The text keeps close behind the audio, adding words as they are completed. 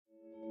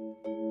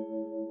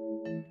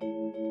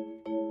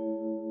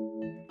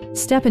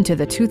Step into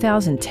the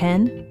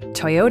 2010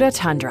 Toyota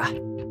Tundra.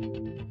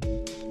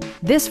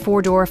 This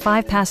four-door,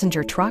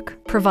 five-passenger truck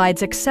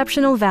provides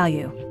exceptional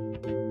value.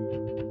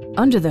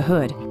 Under the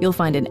hood, you'll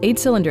find an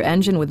 8-cylinder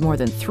engine with more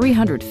than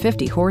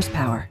 350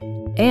 horsepower.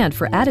 And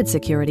for added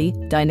security,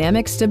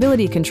 dynamic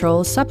stability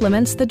control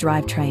supplements the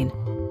drivetrain.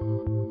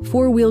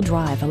 Four-wheel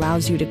drive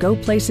allows you to go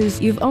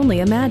places you've only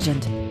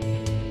imagined.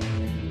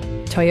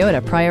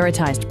 Toyota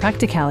prioritized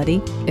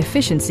practicality,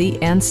 efficiency,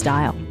 and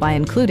style by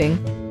including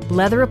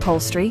leather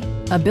upholstery,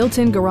 a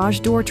built-in garage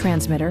door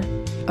transmitter,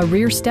 a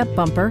rear step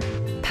bumper,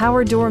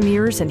 power door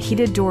mirrors and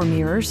heated door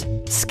mirrors,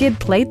 skid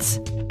plates,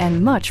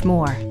 and much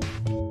more.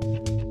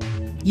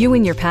 You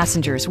and your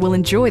passengers will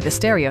enjoy the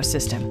stereo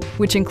system,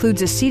 which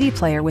includes a CD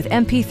player with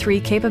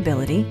MP3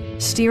 capability,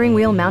 steering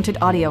wheel mounted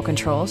audio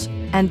controls,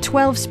 and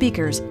 12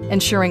 speakers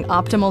ensuring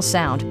optimal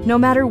sound no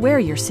matter where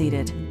you're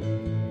seated.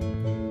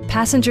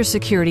 Passenger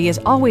security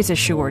is always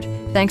assured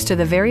thanks to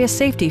the various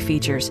safety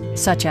features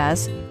such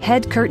as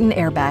head curtain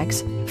airbags,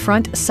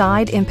 front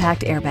side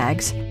impact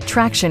airbags,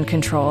 traction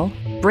control,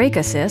 brake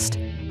assist,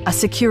 a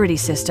security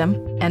system,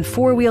 and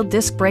four-wheel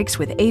disc brakes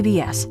with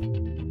ABS.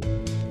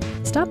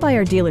 Stop by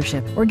our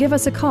dealership or give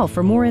us a call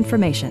for more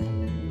information.